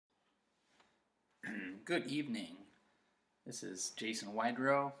good evening. This is Jason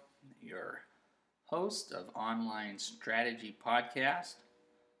Wydrow, your host of Online Strategy Podcast.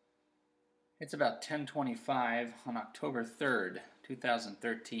 It's about 10:25 on October 3rd,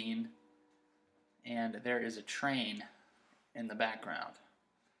 2013, and there is a train in the background.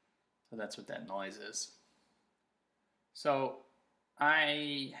 So that's what that noise is. So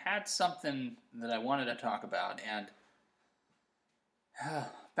I had something that I wanted to talk about, and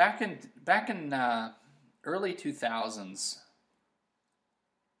back in early 2000s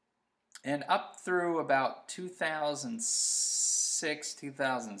and up through about 2006,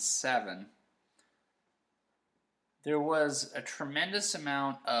 2007, there was a tremendous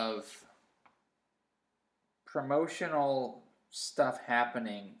amount of promotional stuff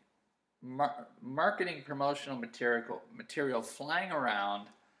happening, marketing promotional material flying around,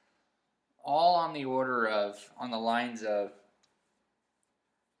 all on the lines of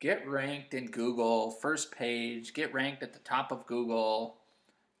get ranked in Google, first page, get ranked at the top of Google,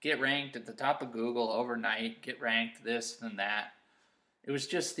 get ranked at the top of Google overnight, get ranked this and that. It was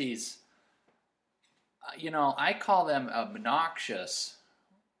just these, I call them obnoxious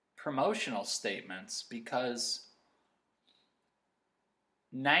promotional statements because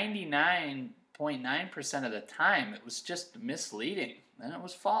 99.9% of the time it was just misleading and it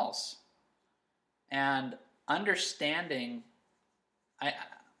was false. And understanding,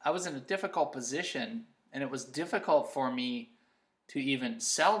 I was in a difficult position, and it was difficult for me to even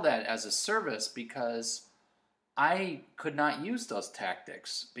sell that as a service because I could not use those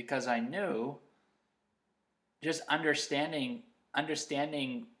tactics because I knew just understanding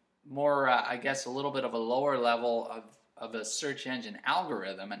more, a little bit of a lower level of a search engine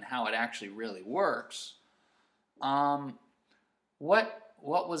algorithm and how it actually really works. What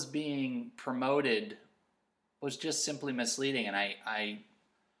was being promoted was just simply misleading, and I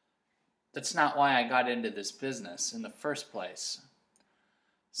that's not why I got into this business in the first place.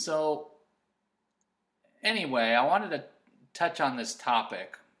 So anyway, I wanted to touch on this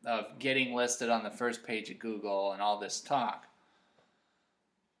topic of getting listed on the first page of Google and all this talk.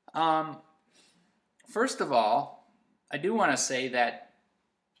 First of all, I do want to say that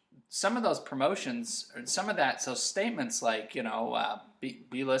some of those promotions, or some of that, so statements like,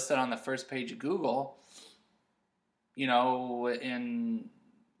 be listed on the first page of Google,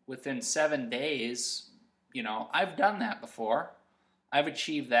 within 7 days, I've done that before. I've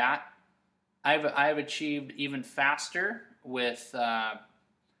achieved that. I've achieved even faster with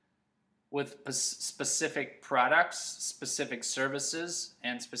specific products, specific services,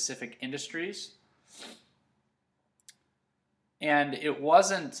 and specific industries. And it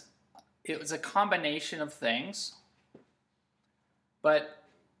was a combination of things. But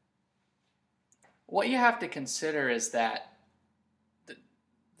what you have to consider is that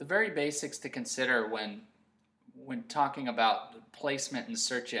the very basics to consider when talking about placement in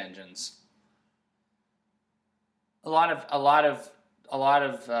search engines. A lot of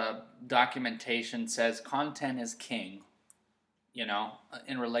documentation says content is king,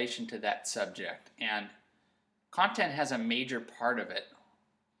 in relation to that subject, and content has a major part of it.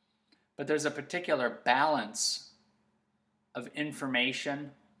 But there's a particular balance of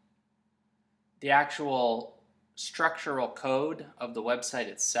information, the actual structural code of the website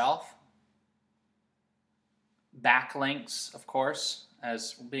itself, backlinks, of course,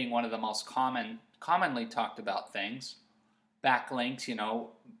 as being one of the most commonly talked about things. Backlinks,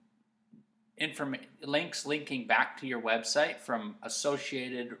 links linking back to your website from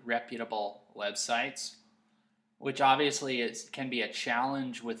associated reputable websites, which obviously can be a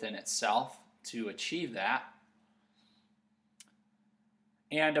challenge within itself to achieve that.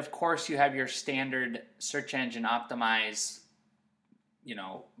 And of course, you have your standard search engine optimized,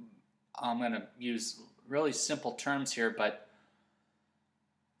 I'm going to use really simple terms here, but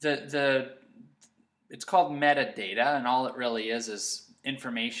it's called metadata, and all it really is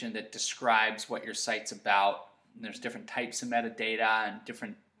information that describes what your site's about. And there's different types of metadata and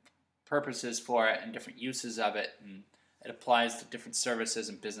different purposes for it and different uses of it, and it applies to different services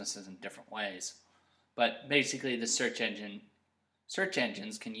and businesses in different ways. But basically, the search engines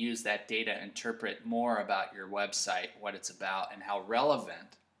can use that data to interpret more about your website, what it's about, and how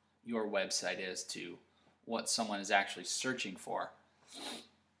relevant your website is to what someone is actually searching for.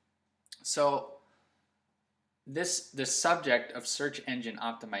 So this subject of search engine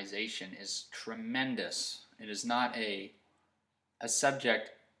optimization is tremendous. It is not a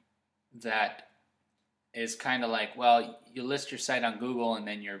subject that is kind of like, well, you list your site on Google and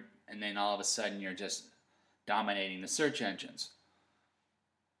then all of a sudden you're just dominating the search engines.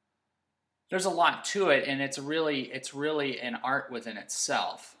 There's a lot to it, and it's really an art within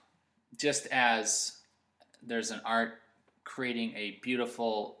itself. Just as there's an art creating a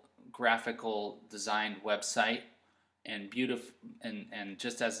beautiful graphical designed website, and beautiful, and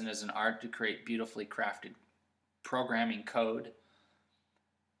just as an art to create beautifully crafted programming code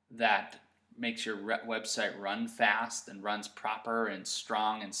that makes your website run fast and runs proper and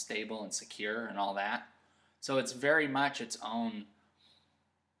strong and stable and secure and all that. So it's very much its own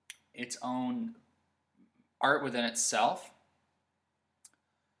art within itself.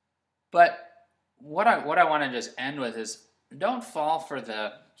 But what I want to just end with is, don't fall for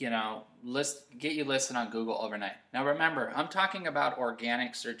the, get you listed on Google overnight. Now remember, I'm talking about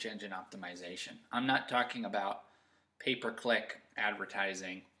organic search engine optimization. I'm not talking about pay-per-click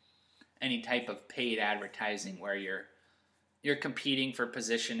advertising, any type of paid advertising where you're competing for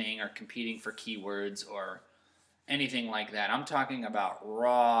positioning or competing for keywords or anything like that. I'm talking about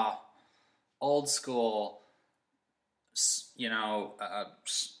raw, old school,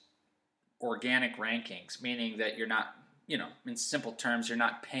 organic rankings, meaning that you're not, in simple terms, you're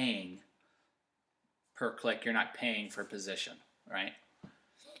not paying per click, you're not paying for position, right?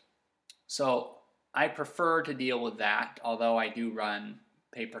 So I prefer to deal with that, although I do run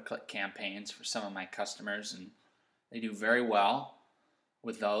pay-per-click campaigns for some of my customers, and they do very well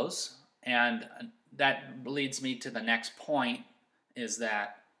with those. And that leads me to the next point, is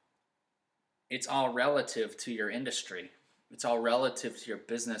that it's all relative to your industry. It's all relative to your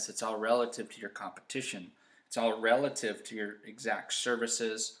business. It's all relative to your competition. It's all relative to your exact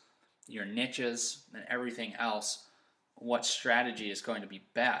services, your niches, and everything else. What strategy is going to be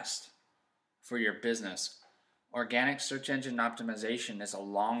best for your business? Organic search engine optimization is a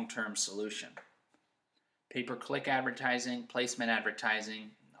long-term solution. Pay-per-click advertising, placement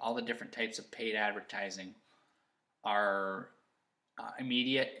advertising, all the different types of paid advertising are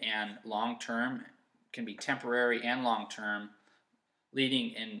immediate and long-term, can be temporary and long-term,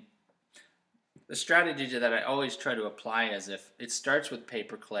 leading in the strategy that I always try to apply is, if it starts with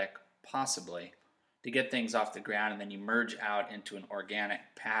pay-per-click, possibly, to get things off the ground, and then you merge out into an organic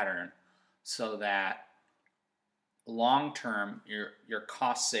pattern so that long-term your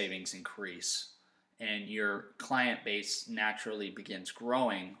cost savings increase and your client base naturally begins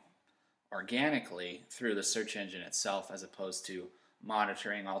growing organically through the search engine itself, as opposed to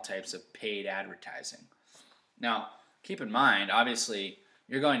monitoring all types of paid advertising. Now, keep in mind, obviously,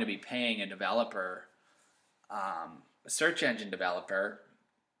 you're going to be paying a developer, a search engine developer,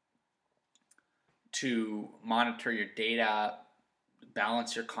 to monitor your data,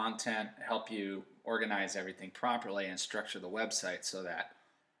 balance your content, help you organize everything properly, and structure the website so that,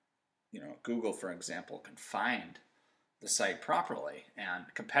 Google, for example, can find the site properly and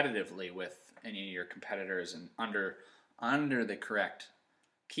competitively with any of your competitors, and under the correct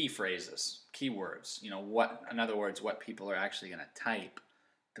key phrases, keywords. In other words, what people are actually going to type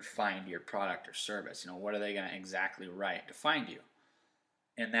to find your product or service. What are they going to exactly write to find you?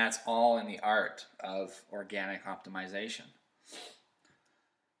 And that's all in the art of organic optimization.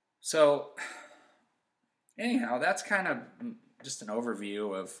 So, anyhow, that's kind of just an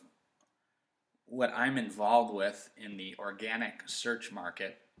overview of what I'm involved with in the organic search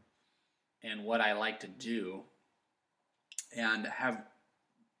market and what I like to do, and have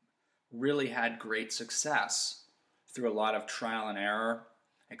really had great success through a lot of trial and error,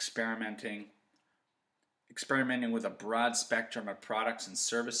 experimenting with a broad spectrum of products and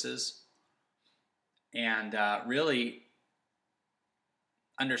services, and really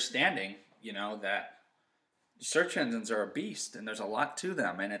understanding, that search engines are a beast, and there's a lot to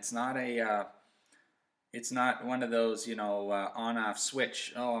them, and it's not one of those, on-off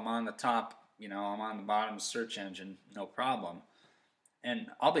switch. Oh, I'm on the top, I'm on the bottom search engine, no problem. And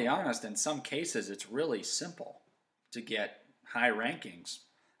I'll be honest, in some cases, it's really simple to get high rankings.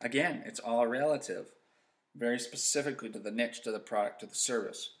 Again, it's all relative, very specifically to the niche, to the product, to the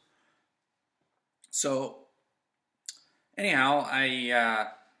service. So, anyhow, I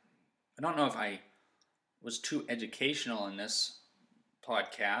don't know if I was too educational in this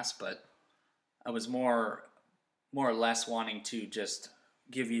podcast, but I was more or less wanting to just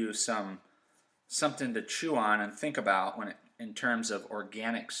give you something to chew on and think about in terms of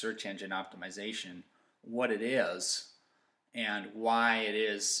organic search engine optimization, what it is and why it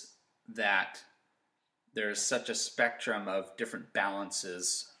is that there's such a spectrum of different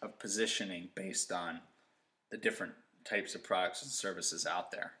balances of positioning based on the different types of products and services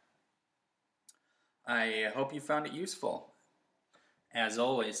out there. I hope you found it useful. As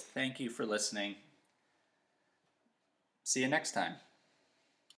always, thank you for listening. See you next time.